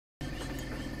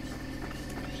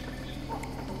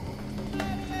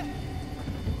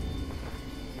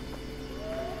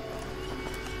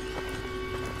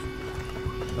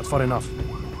for enough.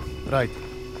 Right.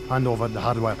 Hand over the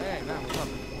hardware.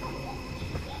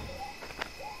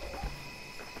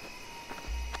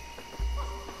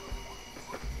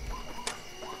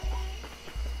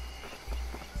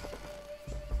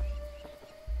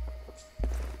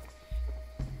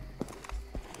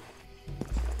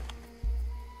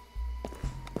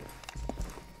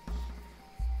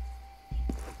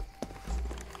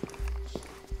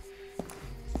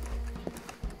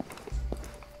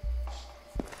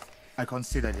 I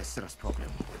consider it a serious problem.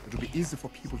 It will be easy for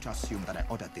people to assume that I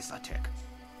ordered this attack.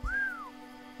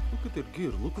 Look at their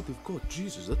gear, look what they've got.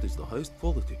 Jesus, that is the highest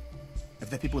quality. If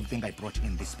the people think I brought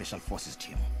in this special forces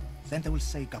team, then they will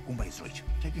say Gagumba is rich,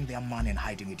 taking their money and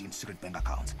hiding it in secret bank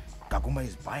accounts. Gagumba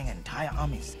is buying entire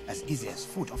armies as easy as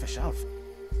food off a shelf.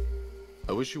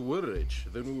 I wish you were rich,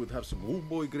 then we would have some old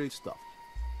boy great stuff.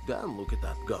 Damn, look at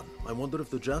that gun. I wonder if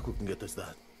the Jackal can get us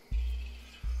that.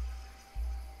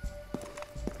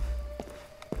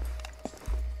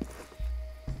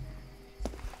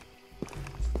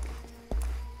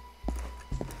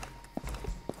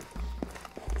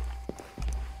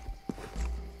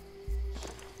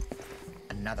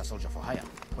 Another soldier for hire.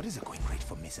 What is the going rate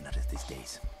for mercenaries these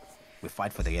days? We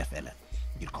fight for the UFLL.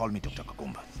 You'd call me Dr.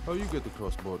 Gagumba. How you get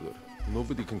across border?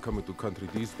 Nobody can come into country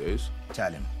these days.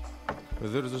 Tell him.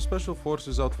 There's a special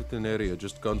forces outfit in area,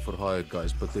 just gun for hire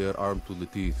guys, but they are armed to the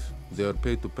teeth. They are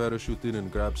paid to parachute in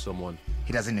and grab someone.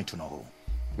 He doesn't need to know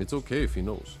who. It's okay if he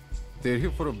knows. They're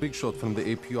here for a big shot from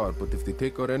the APR, but if they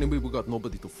take our enemy, we got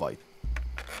nobody to fight.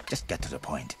 Just get to the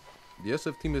point. The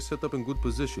SF team is set up in good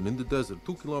position in the desert,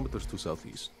 2 kilometers to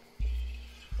southeast.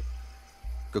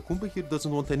 Gagumba here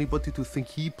doesn't want anybody to think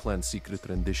he planned secret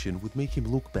rendition. Would make him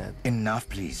look bad. Enough,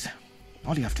 please.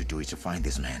 All you have to do is to find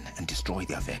these men and destroy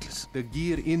their vehicles. The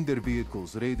gear in their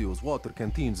vehicles, radios, water,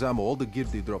 canteens, ammo, all the gear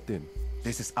they dropped in.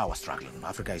 This is our struggle.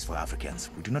 Africa is for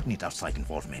Africans. We do not need outside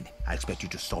involvement. I expect you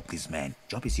to stop these men.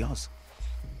 Job is yours.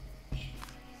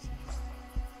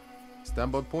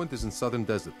 Standby point is in southern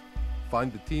desert.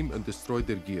 Find the team and destroy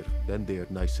their gear. Then they are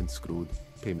nice and screwed.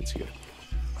 Payments here.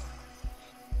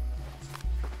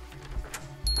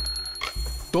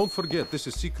 Don't forget, this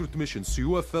is secret missions. So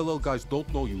UFLL guys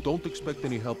don't know you. Don't expect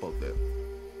any help out there.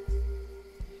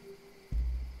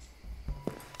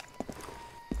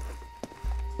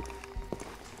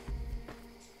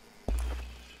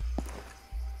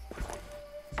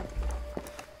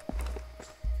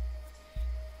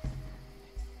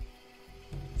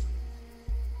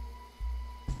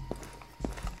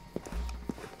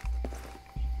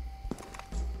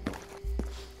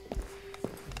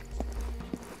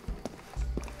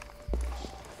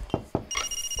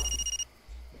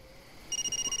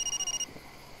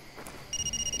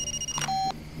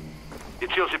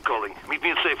 It's Joseph calling. Meet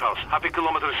me at Safe House, half a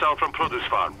kilometer south from Produce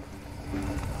Farm.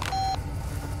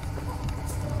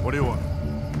 What do you want?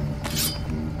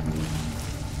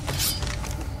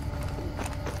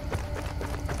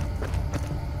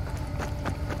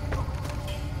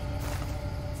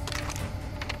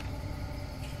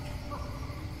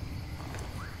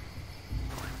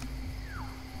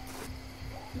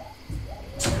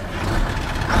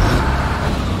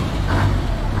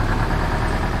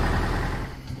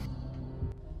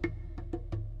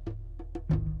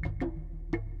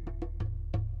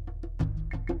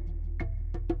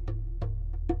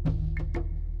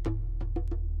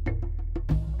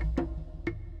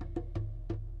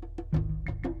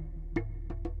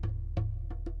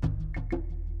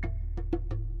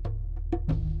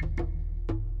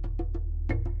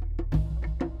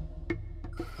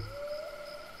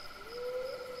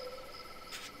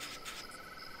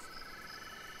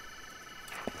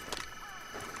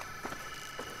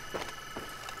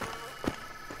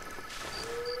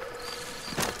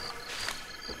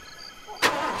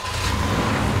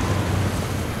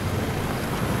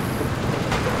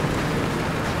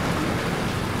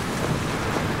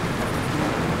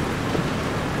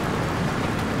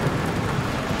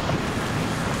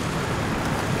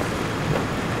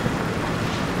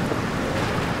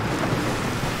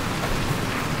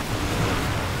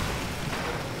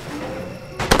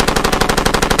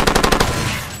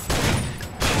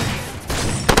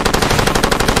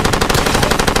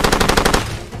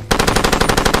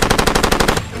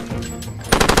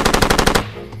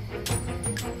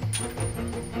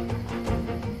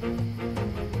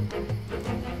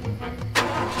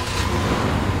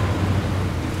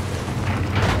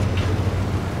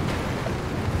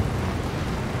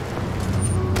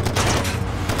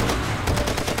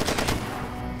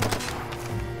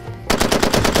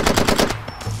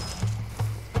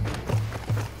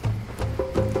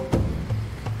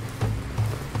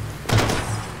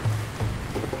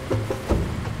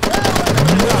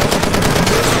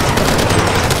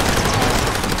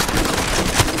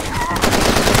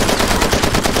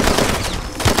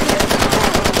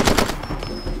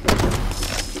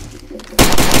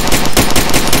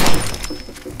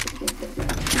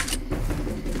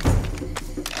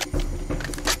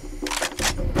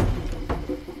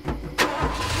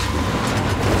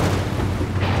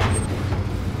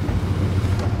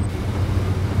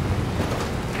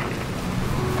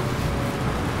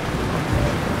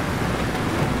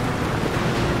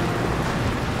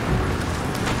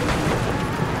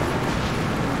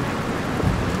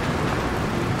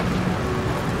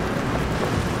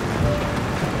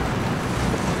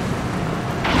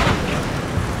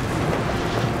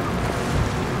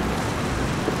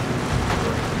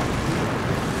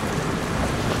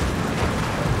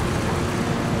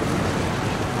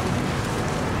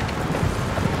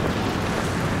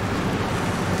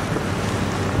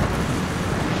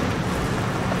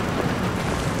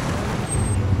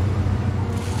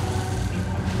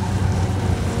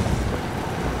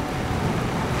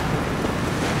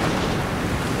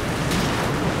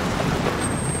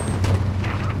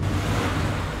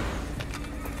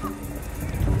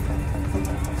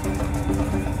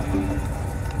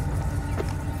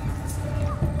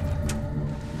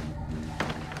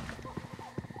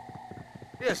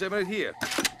 Yes, I'm right here.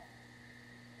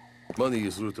 Money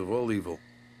is root of all evil,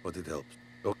 but it helps.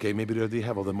 Okay, maybe you already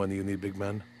have all the money you need, big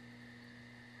man.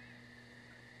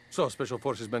 So, Special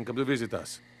Forces men come to visit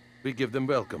us. We give them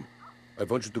welcome. I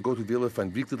want you to go to the and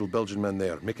find weak little Belgian man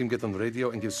there. Make him get on the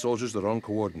radio and give soldiers the wrong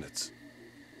coordinates.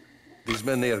 These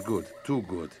men, they are good. Too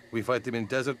good. We fight them in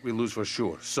desert, we lose for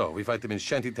sure. So, we fight them in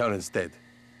shantytown instead.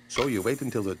 So, you wait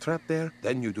until they're trapped there,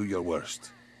 then you do your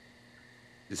worst.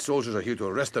 The soldiers are here to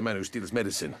arrest the man who steals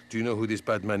medicine. Do you know who this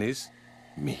bad man is?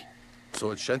 Me.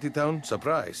 So at Shantytown,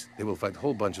 surprise, they will find a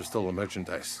whole bunch of stolen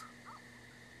merchandise.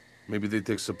 Maybe they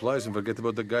take supplies and forget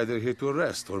about the guy they're here to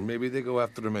arrest, or maybe they go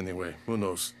after him anyway. Who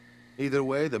knows? Either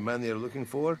way, the man they're looking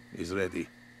for is ready.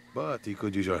 But he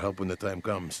could use your help when the time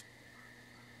comes.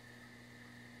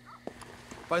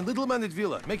 Find little man at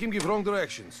Villa. Make him give wrong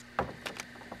directions.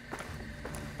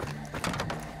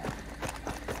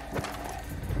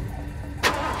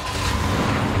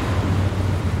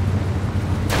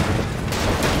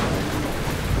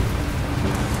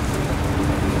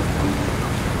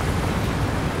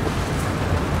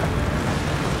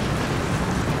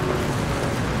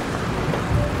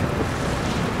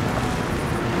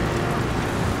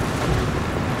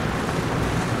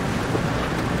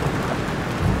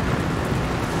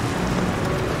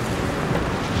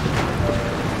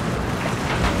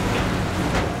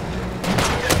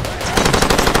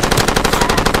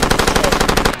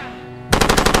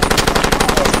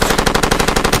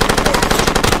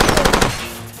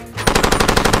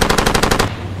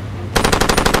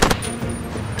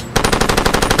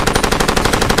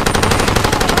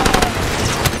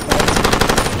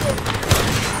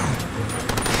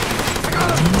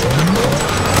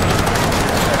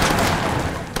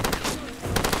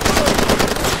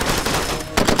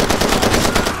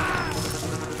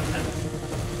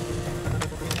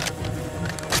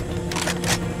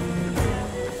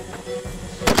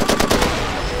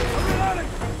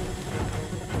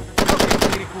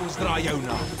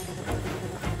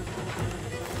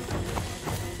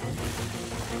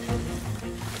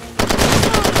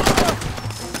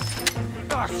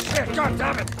 God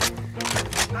damn it!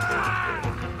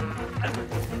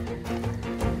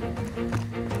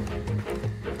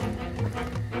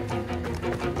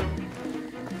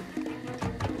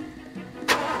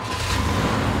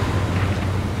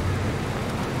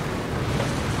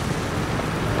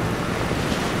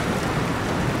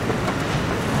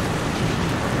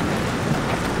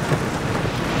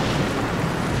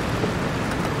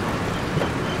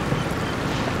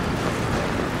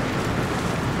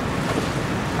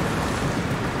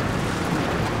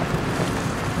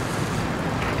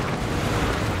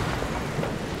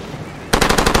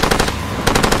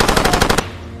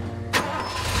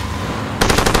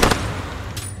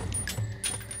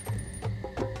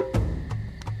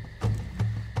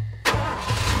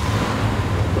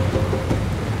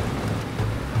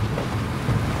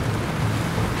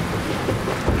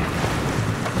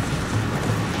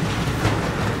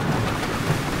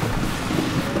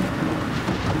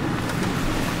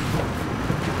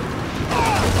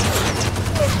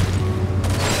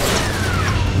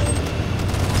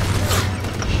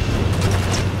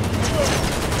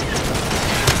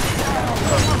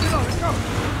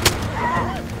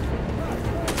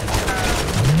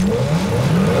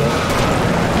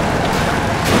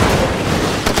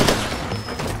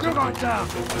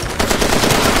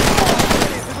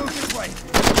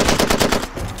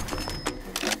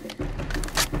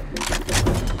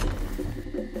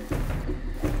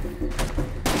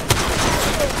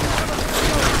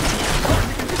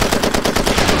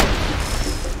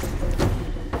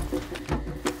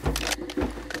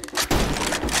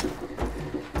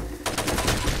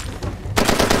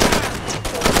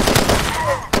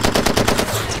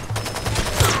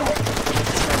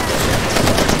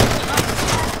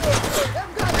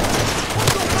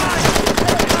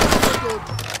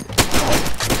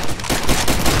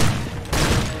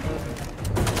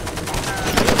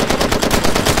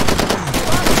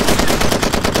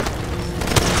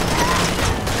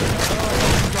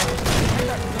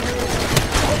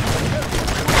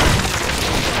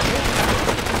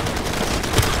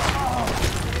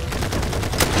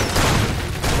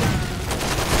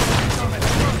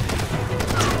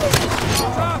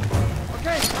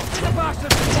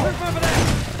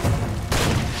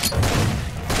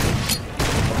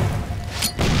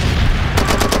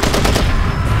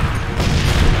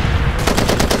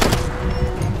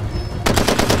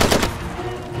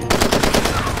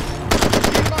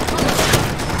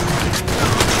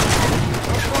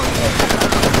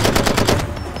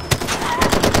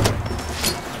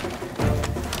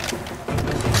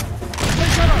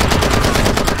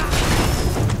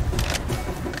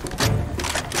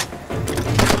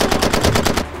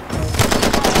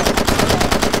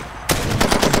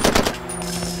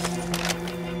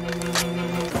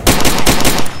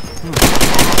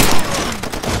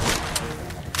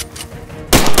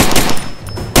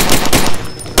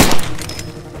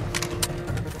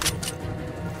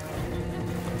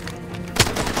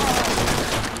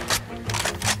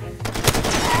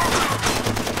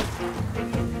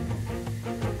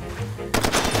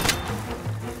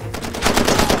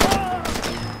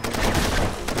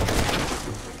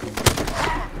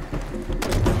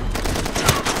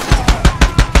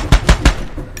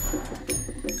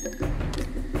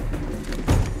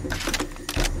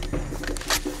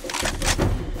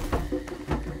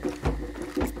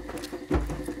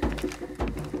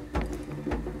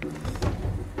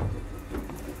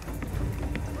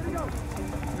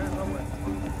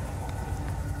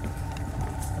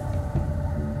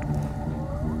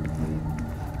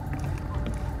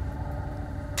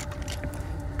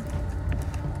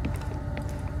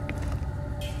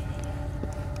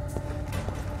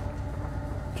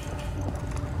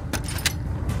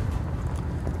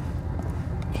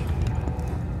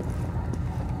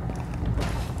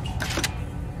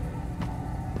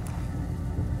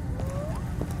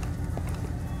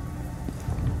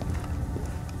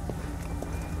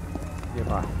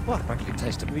 What? Frankly,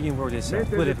 taste it. We can work this out. Later,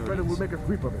 this Whatever fellow it will is. make a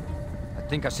sweep of it. I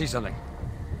think I see something.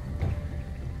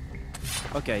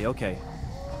 Okay, okay.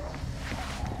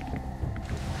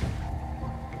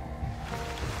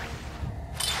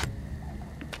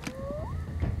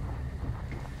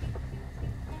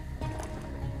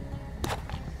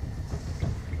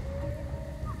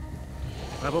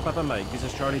 Bravo, Papa Mike. This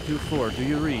is Charlie 2-4. Do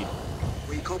you read?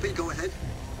 We copy, go ahead.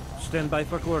 Stand by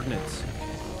for coordinates.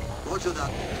 Roger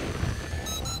that.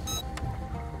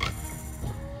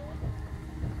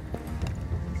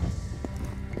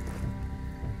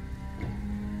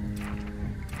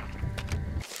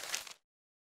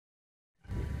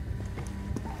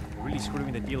 You're really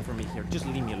screwing the deal for me here. Just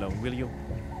leave me alone, will you?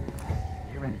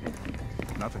 Hear anything?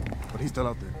 Nothing, but he's still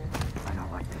out there. I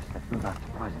don't like this. Let's move out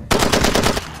surprising.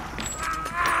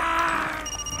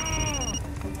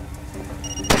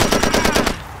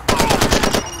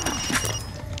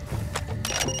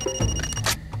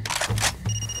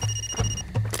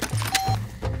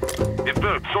 If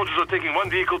Burke, soldiers are taking one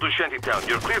vehicle to Shantytown.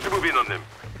 You're clear to move in on them.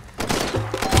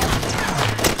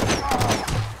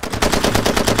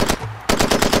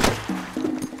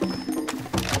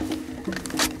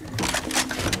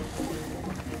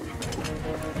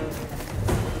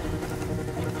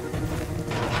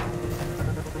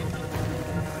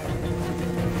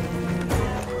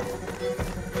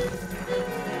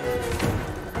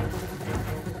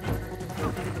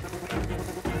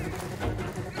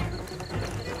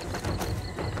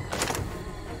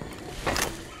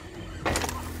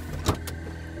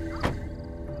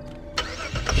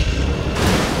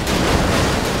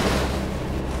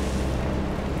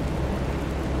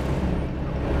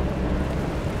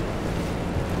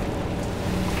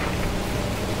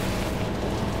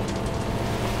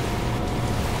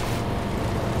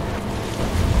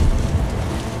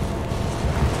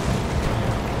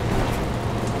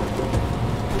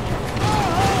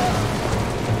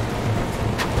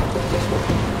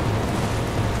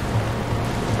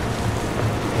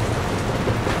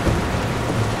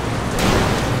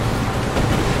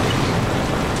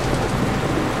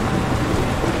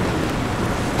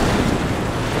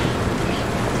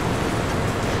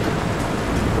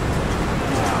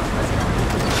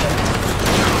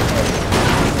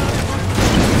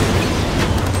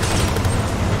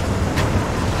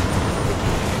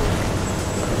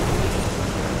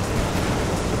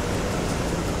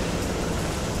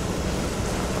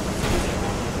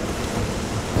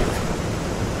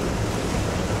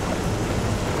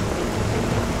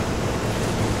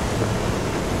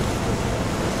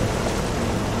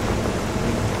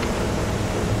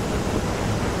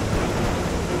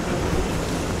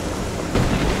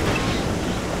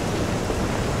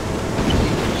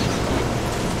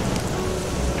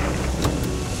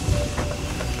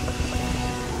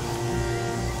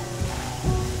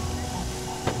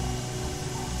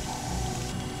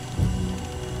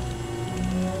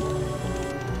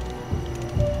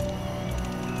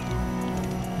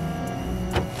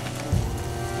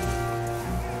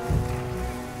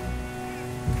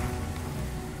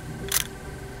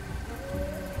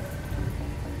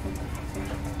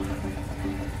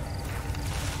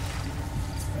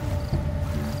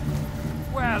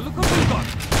 Look what we got!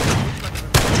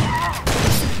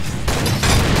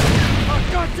 Oh,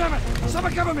 God damn it!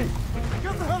 Someone cover me!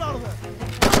 Get the hell out of there!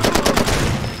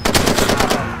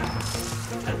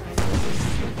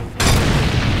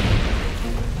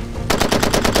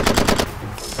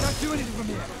 Can't do anything from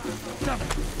here. Damn it!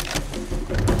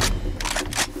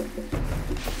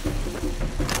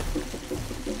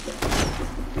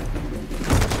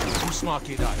 Too smart,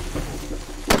 kid.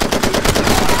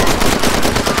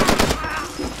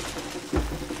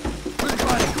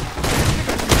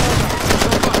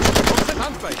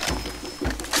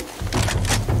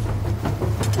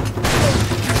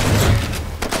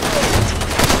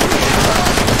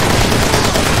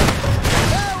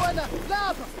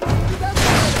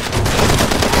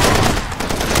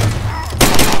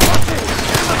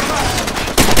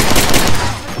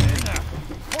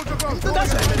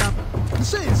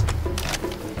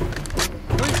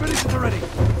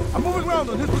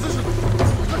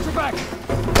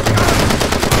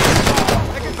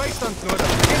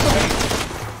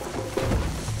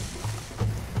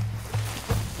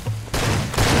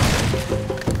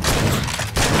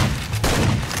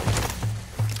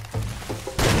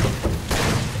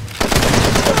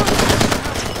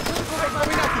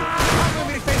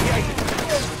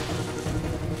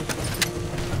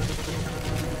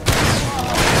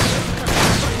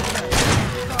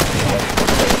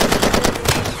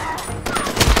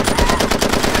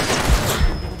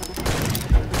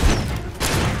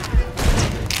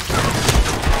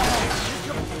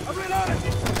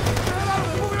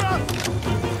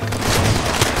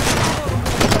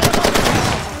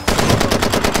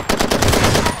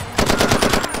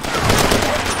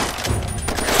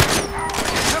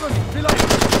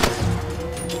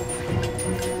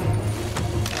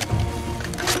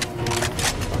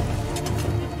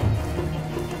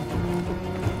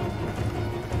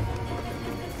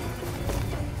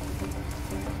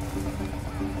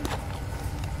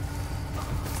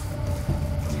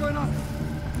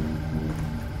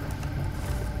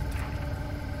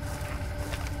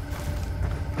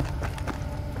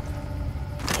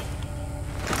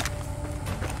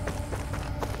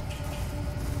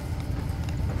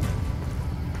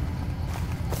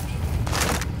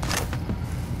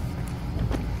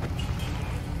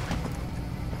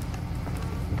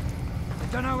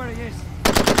 don't know where he is.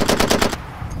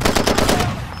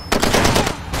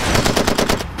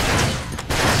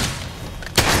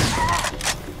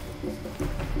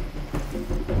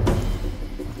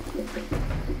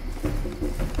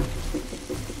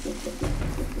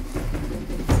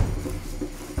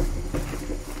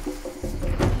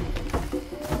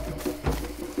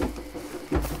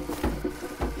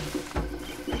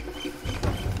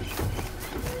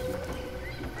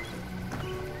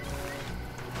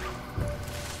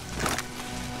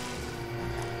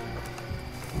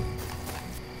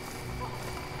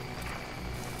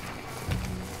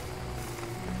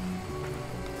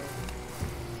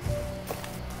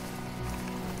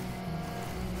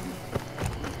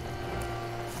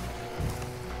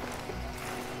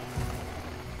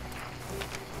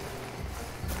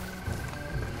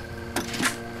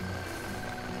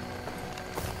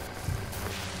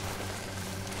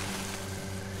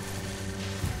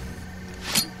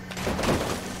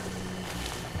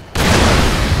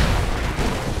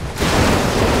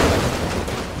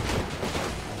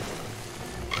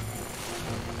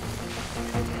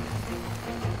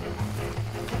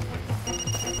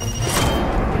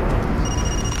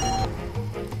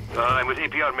 I'm with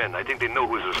APR men. I think they know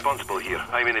who's responsible here.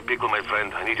 I'm in a pickle, my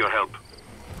friend. I need your help.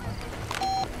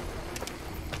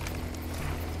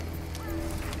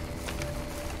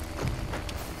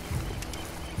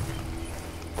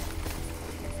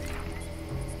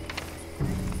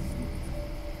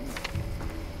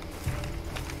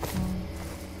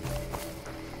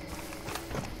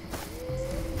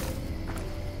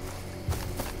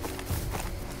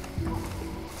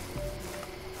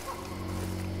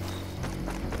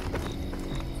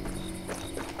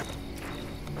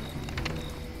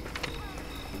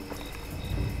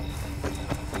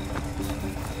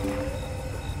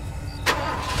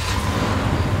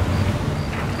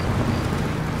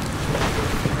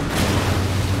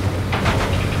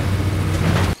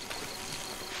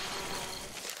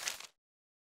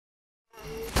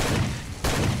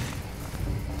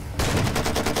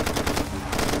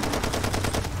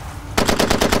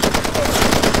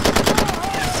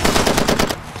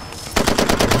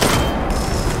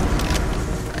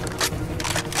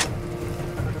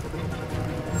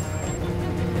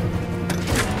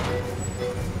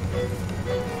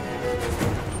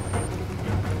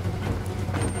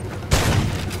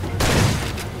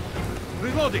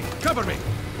 Reloading! Cover me!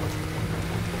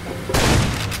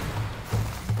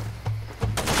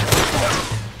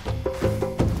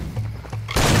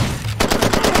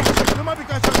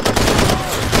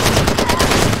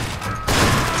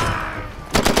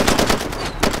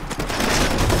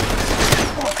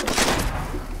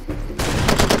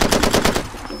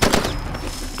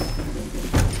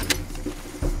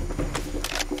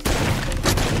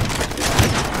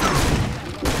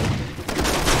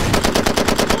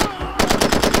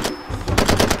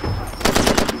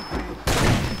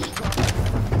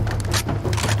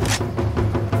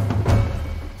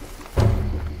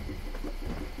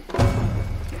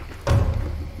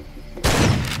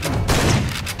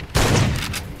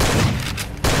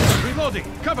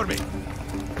 Cover me!